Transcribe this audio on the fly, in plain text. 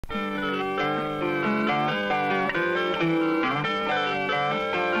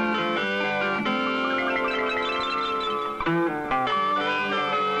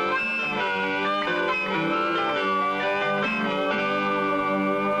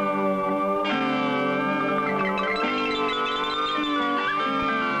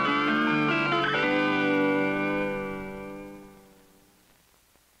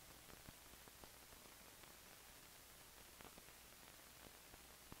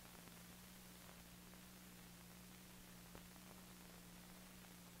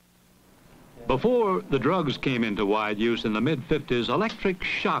Before the drugs came into wide use in the mid-50s, electric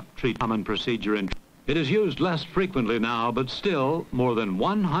shock treatment was a common procedure. It is used less frequently now, but still more than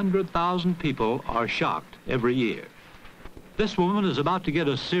 100,000 people are shocked every year. This woman is about to get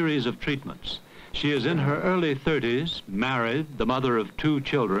a series of treatments. She is in her early 30s, married, the mother of 2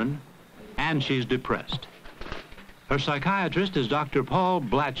 children, and she's depressed. Her psychiatrist is Dr. Paul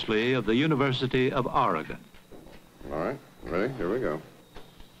Blatchley of the University of Oregon. All right, ready? Here we go.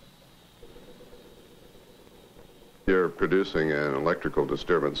 You're producing an electrical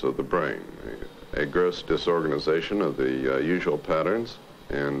disturbance of the brain, a gross disorganization of the usual patterns,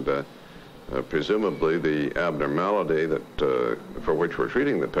 and presumably the abnormality that for which we're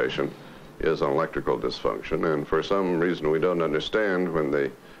treating the patient is an electrical dysfunction, and for some reason we don't understand, when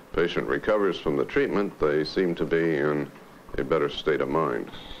the patient recovers from the treatment, they seem to be in a better state of mind.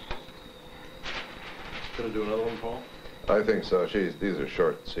 Gonna do another one, Paul? I think so. These are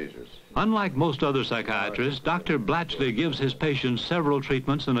short seizures. Unlike most other psychiatrists, Dr. Blatchley gives his patients several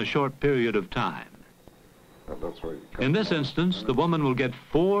treatments in a short period of time. In this instance, the woman will get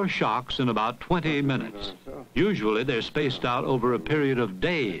 4 shocks in about 20 minutes. Usually, they're spaced out over a period of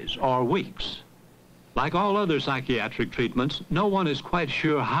days or weeks. Like all other psychiatric treatments, no one is quite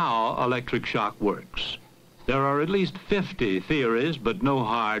sure how electric shock works. There are at least 50 theories, but no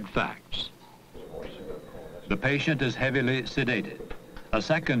hard facts. The patient is heavily sedated. A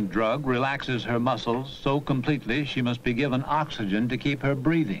second drug relaxes her muscles so completely she must be given oxygen to keep her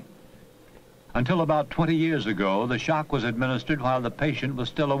breathing. Until about 20 years ago, the shock was administered while the patient was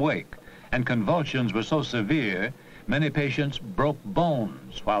still awake, and convulsions were so severe, many patients broke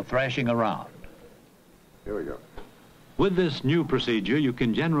bones while thrashing around. Here we go. With this new procedure, you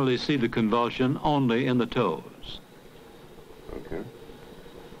can generally see the convulsion only in the toes. Okay.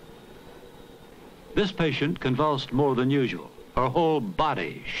 This patient convulsed more than usual. Her whole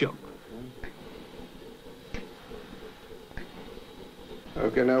body shook.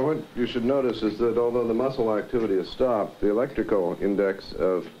 Okay, now what you should notice is that although the muscle activity is stopped, the electrical index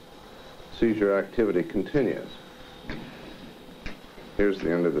of seizure activity continues. Here's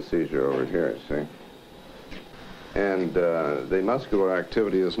the end of the seizure over here, see? And the muscular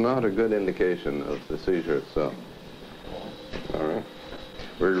activity is not a good indication of the seizure itself. All right,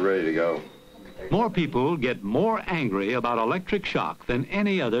 we're ready to go. More people get more angry about electric shock than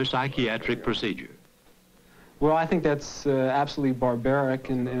any other psychiatric procedure. Well, I think that's absolutely barbaric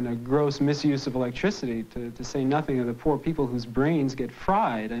and a gross misuse of electricity, to say nothing of the poor people whose brains get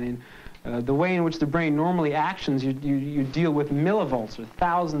fried. I mean, the way in which the brain normally actions, you deal with millivolts or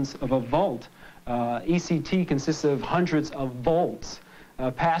thousands of a volt. ECT consists of hundreds of volts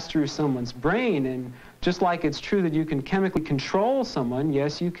pass through someone's brain, and just like it's true that you can chemically control someone,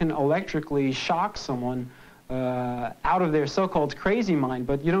 yes, you can electrically shock someone out of their so-called crazy mind,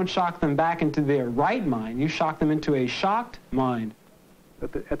 but you don't shock them back into their right mind. You shock them into a shocked mind.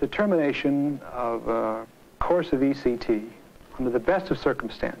 At the termination of a course of ECT, under the best of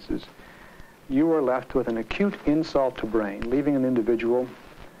circumstances, you are left with an acute insult to brain, leaving an individual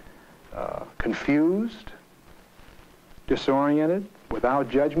confused, disoriented, without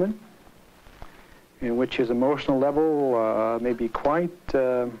judgment, in which his emotional level may be quite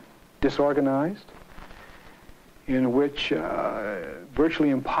disorganized, in which virtually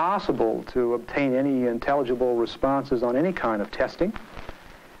impossible to obtain any intelligible responses on any kind of testing,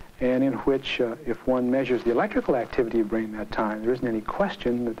 and in which, if one measures the electrical activity of brain at that time, there isn't any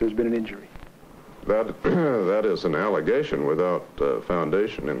question that there's been an injury. That is an allegation without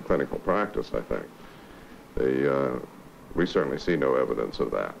foundation in clinical practice, I think. We certainly see no evidence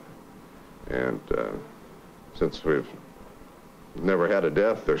of that. And since we've never had a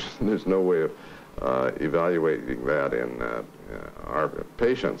death, there's no way of evaluating that in our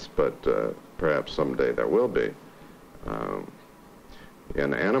patients, but perhaps someday there will be.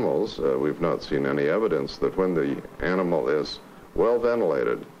 In animals, we've not seen any evidence that when the animal is well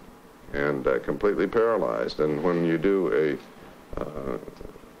ventilated and completely paralyzed, and when you do a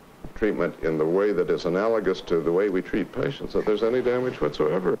treatment in the way that is analogous to the way we treat patients, that there's any damage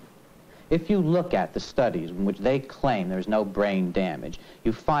whatsoever. If you look at the studies in which they claim there's no brain damage,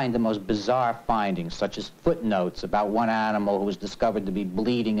 you find the most bizarre findings, such as footnotes about one animal who was discovered to be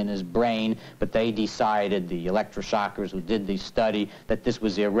bleeding in his brain, but they decided, the electroshockers who did the study, that this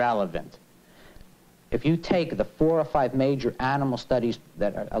was irrelevant. If you take the 4 or 5 major animal studies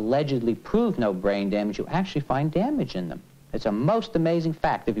that are allegedly prove no brain damage, you actually find damage in them. It's a most amazing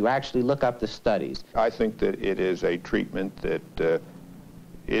fact if you actually look up the studies. I think that it is a treatment that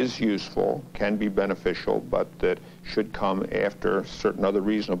is useful, can be beneficial, but that should come after certain other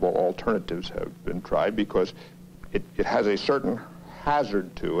reasonable alternatives have been tried, because it has a certain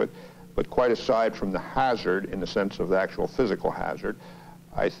hazard to it, but But quite aside from the hazard, in the sense of the actual physical hazard,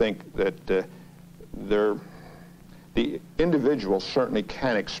 I think that the individual certainly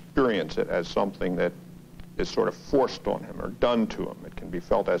can experience it as something that is sort of forced on him or done to him. It can be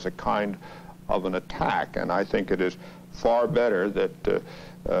felt as a kind of an attack, and I think it is far better that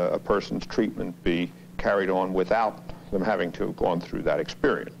a person's treatment be carried on without them having to have gone through that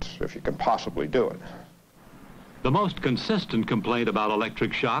experience, if you can possibly do it. The most consistent complaint about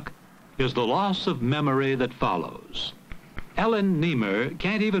electric shock is the loss of memory that follows. Ellen Niemer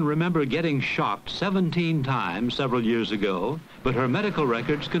can't even remember getting shocked 17 times several years ago, but her medical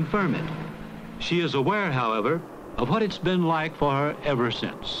records confirm it. She is aware, however, of what it's been like for her ever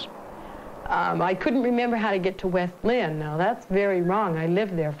since. I couldn't remember how to get to West Lynn. Now, that's very wrong. I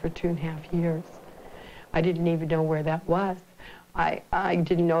lived there for 2.5 years. I didn't even know where that was. I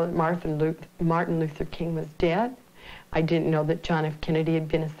didn't know that Martin Luther King was dead. I didn't know that John F. Kennedy had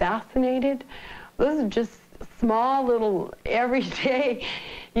been assassinated. Those are just small little everyday,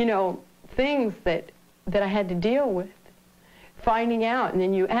 things that I had to deal with. Finding out, and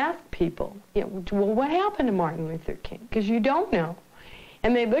then you ask people, well, what happened to Martin Luther King? Because you don't know.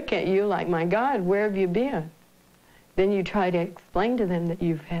 And they look at you like, my God, where have you been? Then you try to explain to them that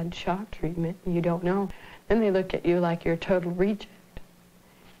you've had shock treatment and you don't know. Then they look at you like you're a total reject.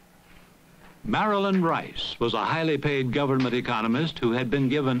 Marilyn Rice was a highly paid government economist who had been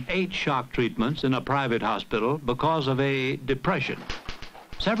given 8 shock treatments in a private hospital because of a depression.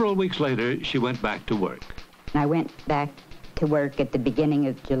 Several weeks later, she went back to work. I went back to work at the beginning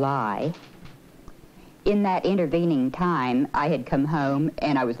of July. In that intervening time, I had come home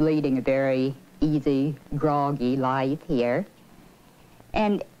and I was leading a very easy, groggy life here.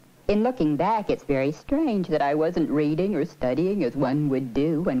 And in looking back, it's very strange that I wasn't reading or studying as one would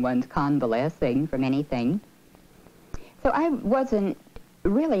do when one's convalescing from anything. So I wasn't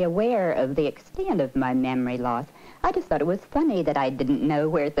really aware of the extent of my memory loss. I just thought it was funny that I didn't know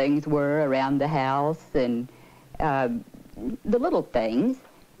where things were around the house, and the little things,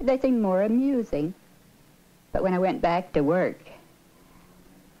 they seemed more amusing. But when I went back to work,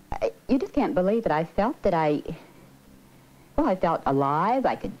 you just can't believe that I felt that I felt alive,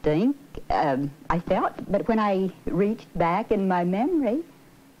 I could think, but when I reached back in my memory,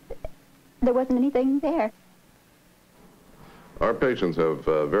 there wasn't anything there. Our patients have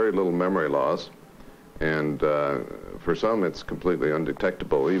very little memory loss, and for some it's completely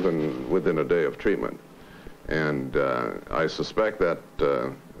undetectable, even within a day of treatment. And I suspect that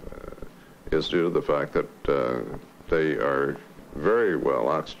is due to the fact that they are very well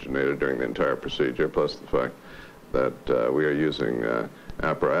oxygenated during the entire procedure, plus the fact that we are using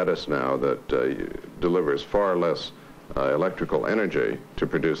apparatus now that delivers far less electrical energy to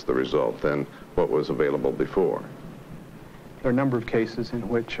produce the result than what was available before. There are a number of cases in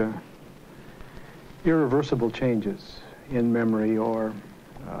which irreversible changes in memory or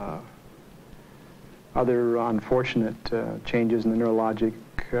other unfortunate changes in the neurologic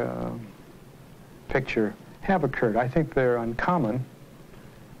picture have occurred. I think they're uncommon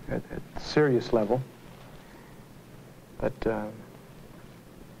at serious level, but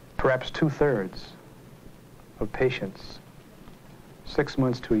perhaps 2/3 of patients 6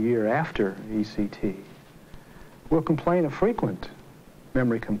 months to a year after ECT will complain of frequent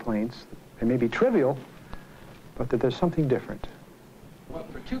memory complaints. They may be trivial, but that there's something different.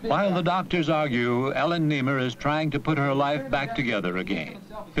 While the doctors argue, Ellen Niemer is trying to put her life back together again,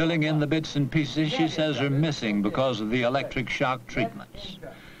 filling in the bits and pieces she says are missing because of the electric shock treatments.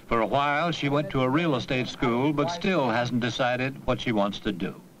 For a while, she went to a real estate school, but still hasn't decided what she wants to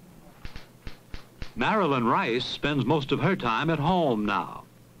do. Marilyn Rice spends most of her time at home now.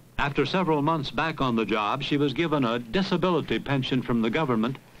 After several months back on the job, she was given a disability pension from the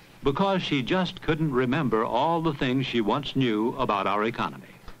government because she just couldn't remember all the things she once knew about our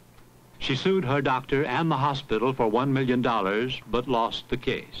economy. She sued her doctor and the hospital for $1 million, but lost the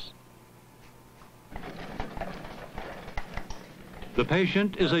case. The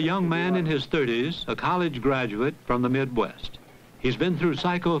patient is a young man in his 30s, a college graduate from the Midwest. He's been through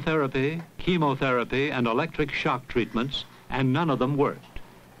psychotherapy, chemotherapy, and electric shock treatments, and none of them worked.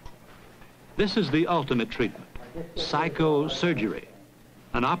 This is the ultimate treatment, psychosurgery,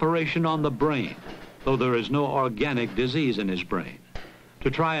 an operation on the brain, though there is no organic disease in his brain, to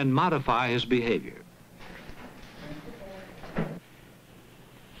try and modify his behavior.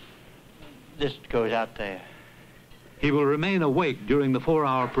 This goes out there. He will remain awake during the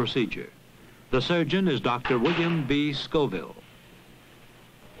 4-hour procedure. The surgeon is Dr. William B. Scoville.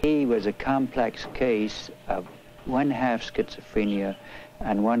 He was a complex case of 1/2 schizophrenia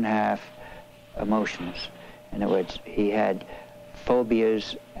and 1/2 emotions. In other words, he had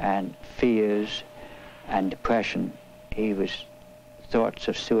phobias and fears and depression. He was thoughts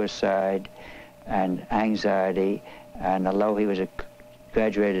of suicide and anxiety, and although he was a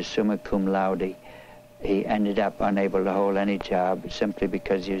graduated summa cum laude, he ended up unable to hold any job simply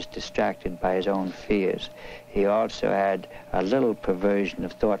because he was distracted by his own fears. He also had a little perversion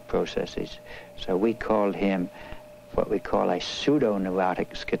of thought processes, so we called him what we call a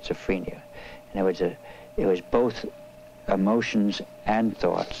pseudo-neurotic schizophrenia. And it was both emotions and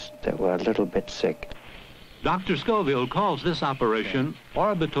thoughts that were a little bit sick. Dr. Scoville calls this operation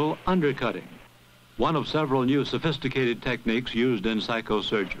orbital undercutting, one of several new sophisticated techniques used in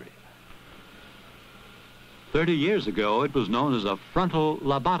psychosurgery. 30 years ago, it was known as a frontal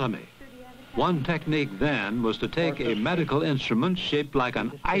lobotomy. One technique then was to take a medical instrument shaped like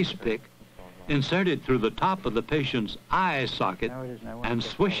an ice pick, insert it through the top of the patient's eye socket, and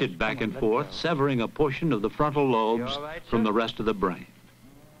swish it back and forth, severing a portion of the frontal lobes from the rest of the brain.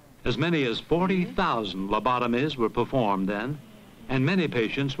 As many as 40,000 lobotomies were performed then, and many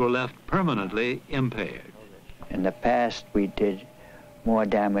patients were left permanently impaired. In the past, we did more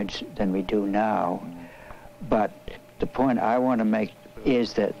damage than we do now, but the point I want to make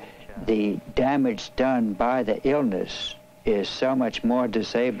is that the damage done by the illness is so much more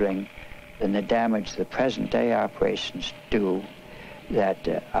disabling than the damage the present-day operations do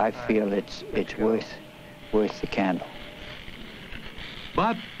that I feel it's worth the candle.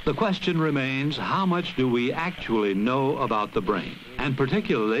 But the question remains, how much do we actually know about the brain? And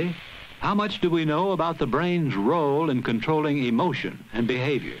particularly, how much do we know about the brain's role in controlling emotion and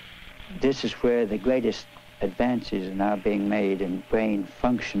behavior? This is where the greatest advances are now being made in brain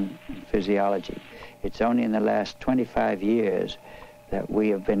function and physiology. It's only in the last 25 years that we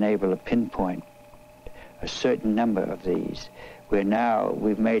have been able to pinpoint a certain number of these.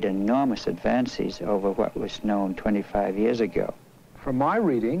 We've made enormous advances over what was known 25 years ago. From my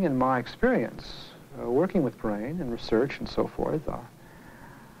reading and my experience, working with brain and research and so forth,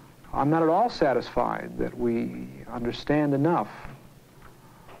 I'm not at all satisfied that we understand enough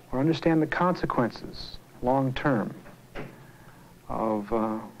or understand the consequences long-term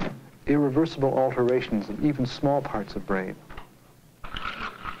of irreversible alterations of even small parts of brain.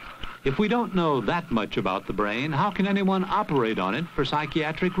 If we don't know that much about the brain, how can anyone operate on it for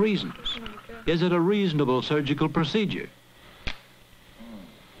psychiatric reasons? Is it a reasonable surgical procedure?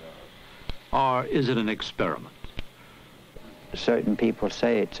 Or is it an experiment? Certain people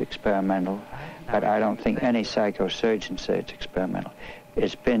say it's experimental, but I don't think any psychosurgeon say it's experimental.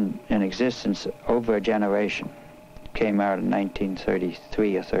 It's been in existence over a generation. It came out in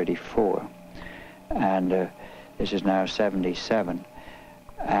 1933 or 34, and this is now 77.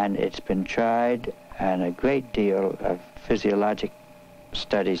 And it's been tried, and a great deal of physiologic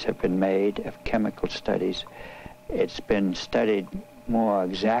studies have been made, of chemical studies. It's been studied more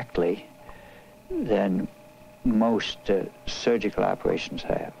exactly than most surgical operations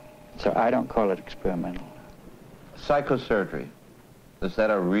have. So I don't call it experimental. Psychosurgery, is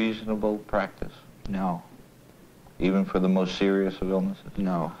that a reasonable practice? No. Even for the most serious of illnesses?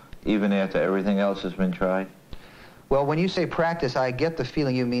 No. Even after everything else has been tried? Well, when you say practice, I get the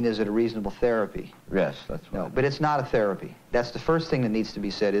feeling you mean, is it a reasonable therapy? Yes, that's right. No, but it's not a therapy. That's the first thing that needs to be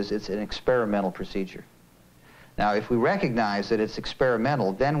said, is it's an experimental procedure. Now, if we recognize that it's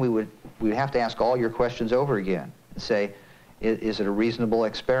experimental, then we'd have to ask all your questions over again and say, is it a reasonable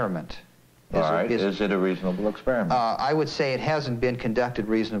experiment? Is it a reasonable experiment? I would say it hasn't been conducted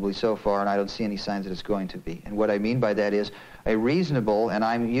reasonably so far, and I don't see any signs that it's going to be. And what I mean by that is a reasonable, and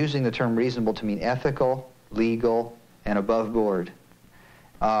I'm using the term reasonable to mean ethical, legal, and above board.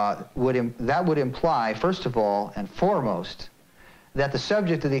 That would imply, first of all and foremost, that the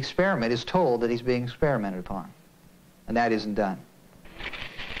subject of the experiment is told that he's being experimented upon. And that isn't done.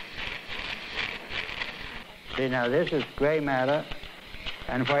 See, now this is gray matter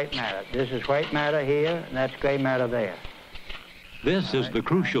and white matter. This is white matter here, and that's gray matter there. This is the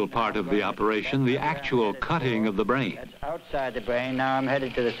crucial part of the operation, the actual cutting of the brain. That's outside the brain. Now I'm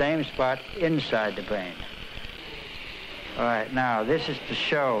headed to the same spot inside the brain. All right, now this is to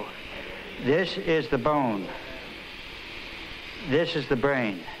show. This is the bone. This is the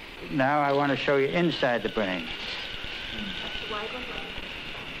brain. Now I want to show you inside the brain.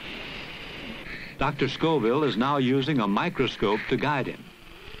 Dr. Scoville is now using a microscope to guide him.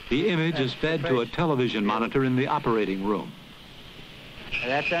 The image is fed to a television monitor in the operating room.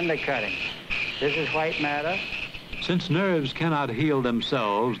 That's undercutting. This is white matter. Since nerves cannot heal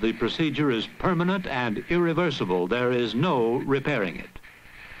themselves, the procedure is permanent and irreversible. There is no repairing it.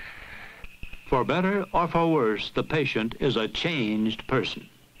 For better or for worse, the patient is a changed person.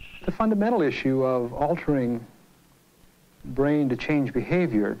 The fundamental issue of altering brain to change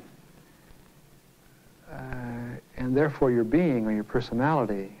behavior, and therefore your being or your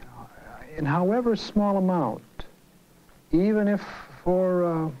personality, in however small amount, even if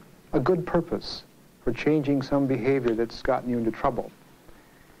for a good purpose, for changing some behavior that's gotten you into trouble,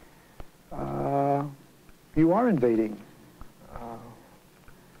 you are invading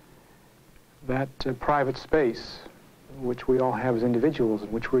that private space which we all have as individuals,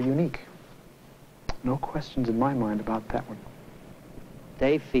 in which we're unique. No questions in my mind about that one.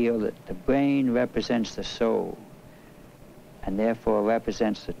 They feel that the brain represents the soul, and therefore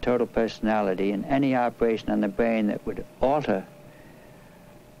represents the total personality, and any operation on the brain that would alter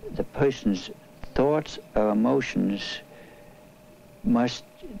the person's thoughts or emotions must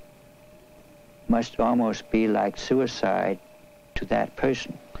almost be like suicide to that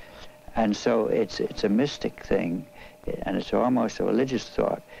person. And so it's a mystic thing, and it's almost a religious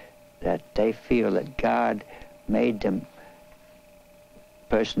thought, that they feel that God made them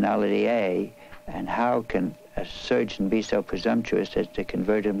personality A, and how can a surgeon be so presumptuous as to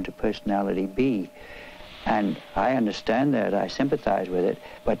convert him to personality B? And I understand that, I sympathize with it,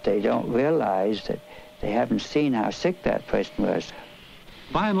 but they don't realize that they haven't seen how sick that person was.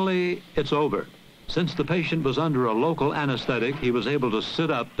 Finally, it's over. Since the patient was under a local anesthetic, he was able to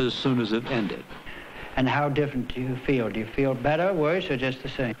sit up as soon as it ended. And how different do you feel? Do you feel better, worse, or just the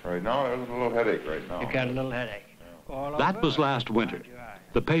same? Right now, there's a little headache right now. You've got a little headache. Yeah. That was last winter.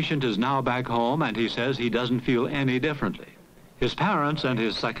 The patient is now back home, and he says he doesn't feel any differently. His parents and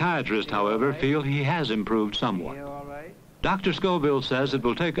his psychiatrist, however, feel he has improved somewhat. Dr. Scoville says it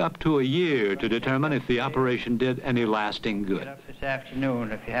will take up to a year to determine if the operation did any lasting good. Get up this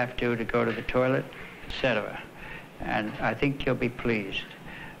afternoon if you have to go to the toilet, etc. And I think you'll be pleased.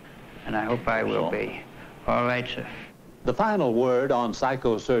 And I hope I will be. All right, sir. The final word on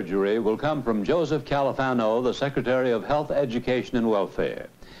psychosurgery will come from Joseph Califano, the Secretary of Health, Education, and Welfare.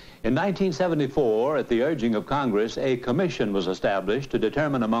 In 1974, at the urging of Congress, a commission was established to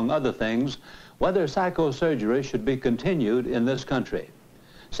determine, among other things, whether psychosurgery should be continued in this country.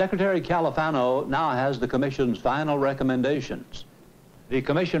 Secretary Califano now has the commission's final recommendations. The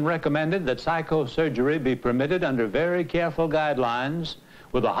commission recommended that psychosurgery be permitted under very careful guidelines,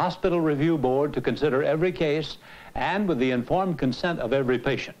 with a hospital review board to consider every case and with the informed consent of every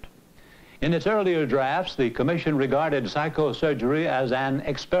patient. In its earlier drafts, the commission regarded psychosurgery as an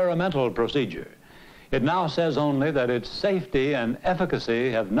experimental procedure. It now says only that its safety and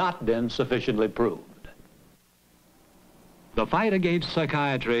efficacy have not been sufficiently proved. The fight against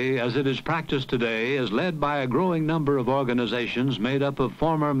psychiatry, as it is practiced today, is led by a growing number of organizations made up of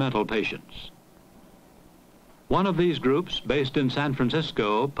former mental patients. One of these groups, based in San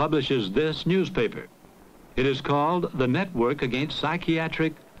Francisco, publishes this newspaper. It is called the Network Against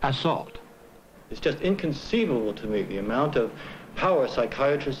Psychiatric Assault. It's just inconceivable to me the amount of power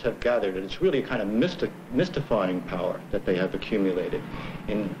psychiatrists have gathered, and it's really a kind of mystifying power that they have accumulated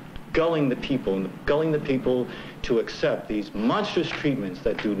in gulling the people to accept these monstrous treatments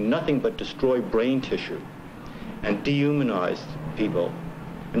that do nothing but destroy brain tissue and dehumanize people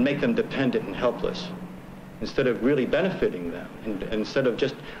and make them dependent and helpless, instead of really benefiting them, and instead of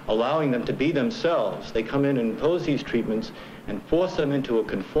just allowing them to be themselves. They come in and impose these treatments and force them into a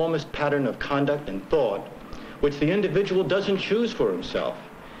conformist pattern of conduct and thought, which the individual doesn't choose for himself.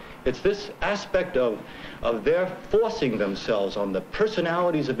 It's this aspect of their forcing themselves on the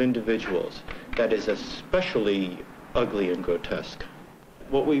personalities of individuals that is especially ugly and grotesque.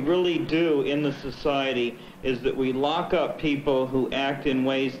 What we really do in the society is that we lock up people who act in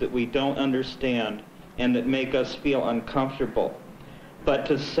ways that we don't understand and that make us feel uncomfortable. But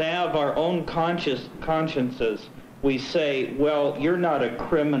to salve our own consciences, we say, well, you're not a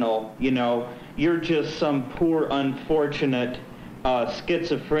criminal, you know, you're just some poor, unfortunate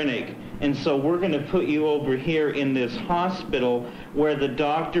schizophrenic, and so we're going to put you over here in this hospital where the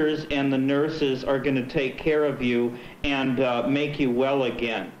doctors and the nurses are going to take care of you and make you well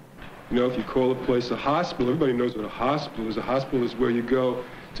again. You know, if you call a place a hospital, everybody knows what a hospital is. A hospital is where you go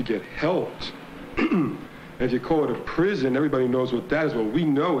to get helped. And if you call it a prison, everybody knows what that is. Well, we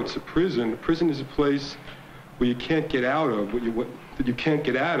know it's a prison. A prison is a place where you can't get out of, that you can't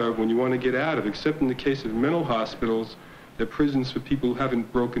get out of when you want to get out of, except in the case of mental hospitals, they're prisons for people who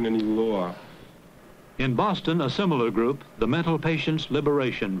haven't broken any law. In Boston, a similar group, the Mental Patients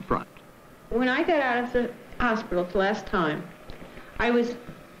Liberation Front. When I got out of the hospital the last time, I was a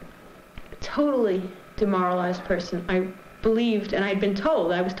totally demoralized person. I believed, and I'd been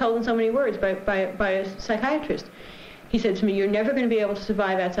told, I was told in so many words by a psychiatrist. He said to me, you're never going to be able to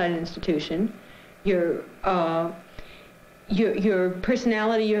survive outside an institution. Your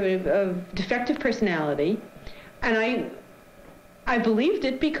personality, you have a defective personality. And I believed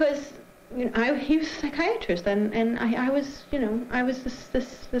it because he was a psychiatrist, and I was, I was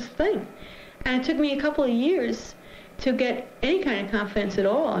this thing. And it took me a couple of years to get any kind of confidence at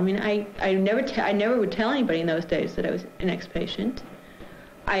all. I mean, I never would tell anybody in those days that I was an ex-patient.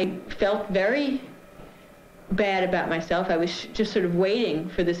 I felt very bad about myself. I was just sort of waiting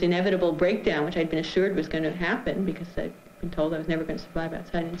for this inevitable breakdown, which I'd been assured was going to happen because I'd been told I was never going to survive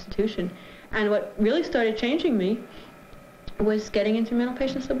outside an institution. And what really started changing me was getting into mental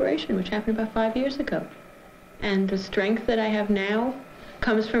patients liberation, which happened about 5 years ago. And the strength that I have now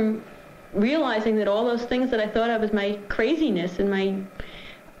comes from realizing that all those things that I thought of as my craziness and my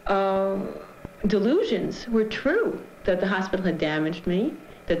delusions were true, that the hospital had damaged me,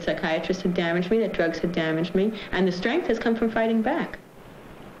 that psychiatrists had damaged me, that drugs had damaged me, and the strength has come from fighting back.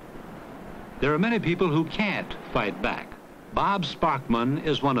 There are many people who can't fight back. Bob Sparkman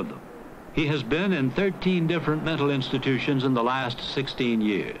is one of them. He has been in 13 different mental institutions in the last 16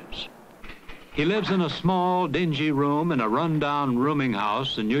 years. He lives in a small, dingy room in a run-down rooming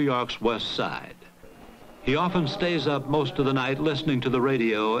house in New York's West Side. He often stays up most of the night listening to the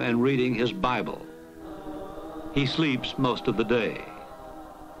radio and reading his Bible. He sleeps most of the day.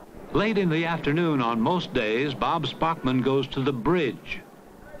 Late in the afternoon on most days, Bob Sparkman goes to the Bridge,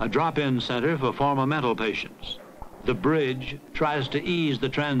 a drop-in center for former mental patients. The Bridge tries to ease the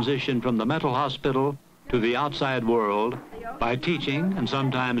transition from the mental hospital to the outside world by teaching and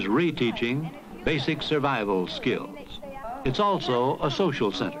sometimes reteaching basic survival skills. It's also a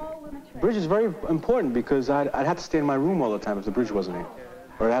social center. Bridge is very important because I'd have to stay in my room all the time if the Bridge wasn't here,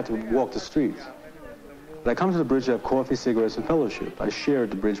 or I'd have to walk the streets. But I come to the Bridge to have coffee, cigarettes, and fellowship. I share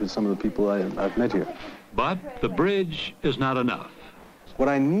the Bridge with some of the people I've met here. But the Bridge is not enough. What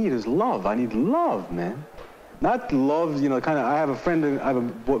I need is love. I need love, man. Not love, kind of, I have a friend who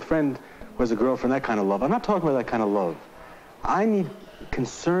has a girlfriend, that kind of love. I'm not talking about that kind of love. I need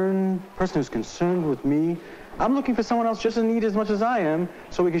person who's concerned with me. I'm looking for someone else just as needy as much as I am,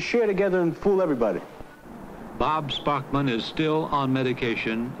 so we can share together and fool everybody. Bob Sparkman is still on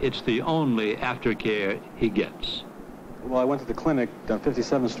medication. It's the only aftercare he gets. Well, I went to the clinic on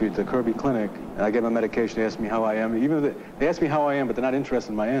 57th Street, the Kirby Clinic, and I get my medication. They ask me how I am. Even though they ask me how I am, but they're not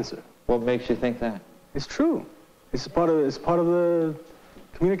interested in my answer. What makes you think that? It's true. It's part of the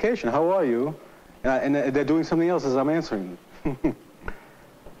communication. How are you? And they're doing something else as I'm answering.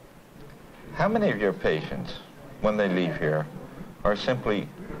 How many of your patients, when they leave here, are simply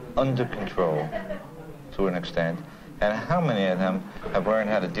under control to an extent, and how many of them have learned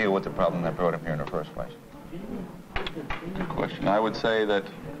how to deal with the problem that brought them here in the first place? Good question. I would say that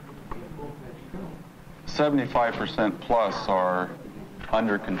 75% plus are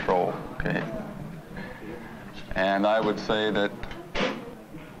under control, okay? And I would say that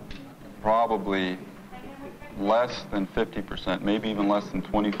probably less than 50%, maybe even less than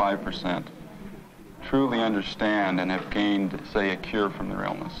 25%, truly understand and have gained, say, a cure from their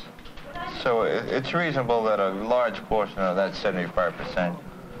illness. So it's reasonable that a large portion of that 75%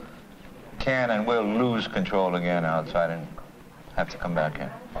 can and will lose control again outside and have to come back in.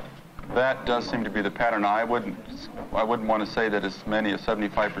 That does seem to be the pattern. I wouldn't want to say that as many as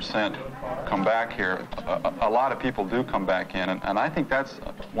 75% come back here. A lot of people do come back in, and I think that's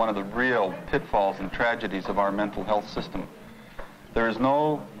one of the real pitfalls and tragedies of our mental health system. There is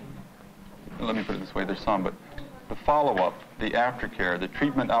no, let me put it this way, there's some, but the follow-up, the aftercare, the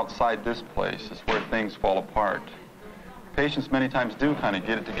treatment outside this place is where things fall apart. Patients many times do kind of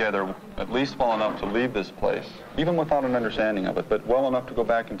get it together, at least well enough to leave this place, even without an understanding of it, but well enough to go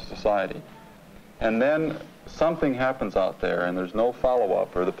back into society. And then something happens out there and there's no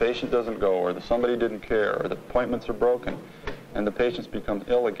follow-up, or the patient doesn't go, or somebody didn't care, or the appointments are broken, and the patients become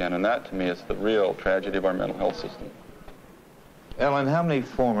ill again. And that, to me, is the real tragedy of our mental health system. Ellen, how many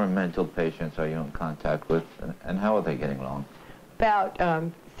former mental patients are you in contact with, and how are they getting along? About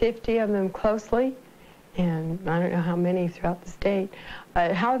 50 of them closely, and I don't know how many throughout the state.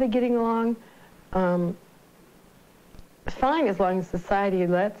 How are they getting along? Fine, as long as society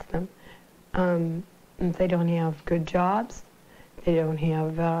lets them. They don't have good jobs. They don't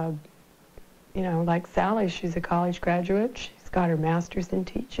have, like Sally, she's a college graduate. She's got her master's in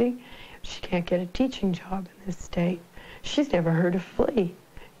teaching. She can't get a teaching job in this state. She's never heard of flea.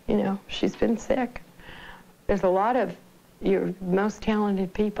 She's been sick. There's a lot of your most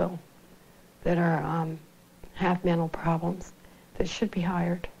talented people that are have mental problems that should be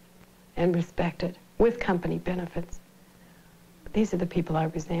hired and respected with company benefits. These are the people I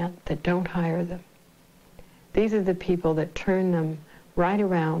resent that don't hire them. These are the people that turn them right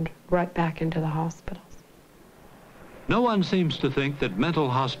around, right back into the hospitals. No one seems to think that mental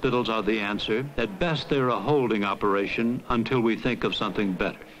hospitals are the answer. At best, they're a holding operation until we think of something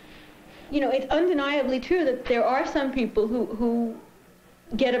better. You know, it's undeniably true that there are some people who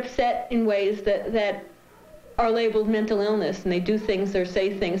get upset in ways that are labeled mental illness, and they do things or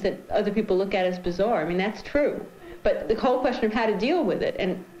say things that other people look at as bizarre. I mean, that's true. But the whole question of how to deal with it,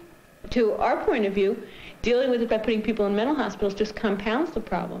 and to our point of view, dealing with it by putting people in mental hospitals just compounds the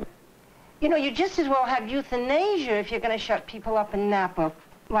problem. You know, you just as well have euthanasia if you're going to shut people up in Napa,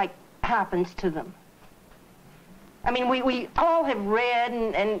 like happens to them. I mean, we all have read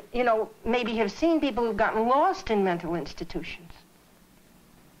and, you know, maybe have seen people who've gotten lost in mental institutions.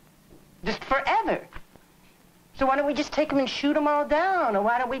 Just forever. So why don't we just take them and shoot them all down? Or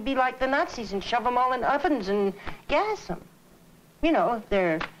why don't we be like the Nazis and shove them all in ovens and gas them? You know,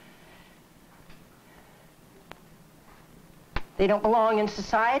 if they don't belong in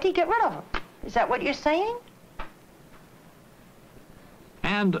society, get rid of them. Is that what you're saying?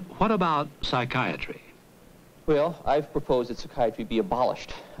 And what about psychiatry? Well, I've proposed that psychiatry be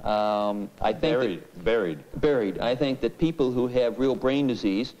abolished. I think buried. I think that people who have real brain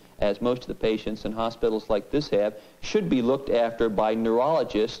disease, as most of the patients in hospitals like this have, should be looked after by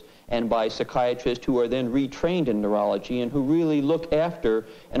neurologists and by psychiatrists who are then retrained in neurology and who really look after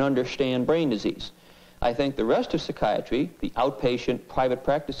and understand brain disease. I think the rest of psychiatry, the outpatient private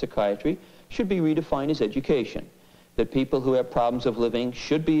practice psychiatry, should be redefined as education. That people who have problems of living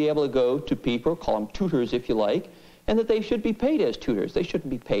should be able to go to people, call them tutors if you like, and that they should be paid as tutors. They shouldn't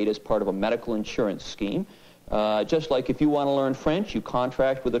be paid as part of a medical insurance scheme. Just like if you want to learn French, you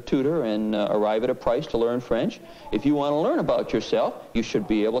contract with a tutor and arrive at a price to learn French. If you want to learn about yourself, you should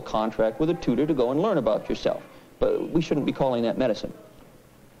be able to contract with a tutor to go and learn about yourself. But we shouldn't be calling that medicine.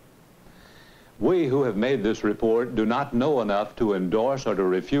 We who have made this report do not know enough to endorse or to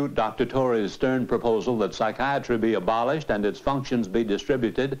refute Dr. Torrey's stern proposal that psychiatry be abolished and its functions be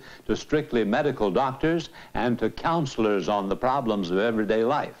distributed to strictly medical doctors and to counselors on the problems of everyday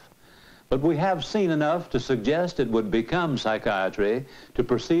life. But we have seen enough to suggest it would become psychiatry to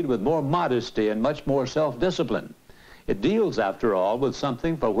proceed with more modesty and much more self-discipline. It deals, after all, with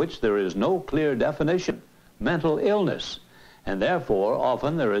something for which there is no clear definition, mental illness, and therefore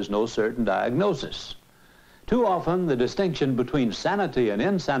often there is no certain diagnosis. Too often the distinction between sanity and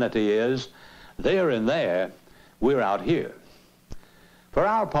insanity is there and there, we're out here. For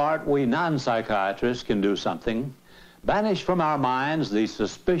our part, we non-psychiatrists can do something. Banish from our minds the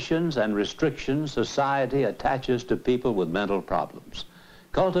suspicions and restrictions society attaches to people with mental problems.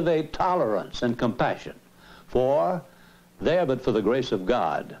 Cultivate tolerance and compassion. For there but for the grace of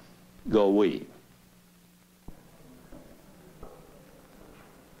God go we.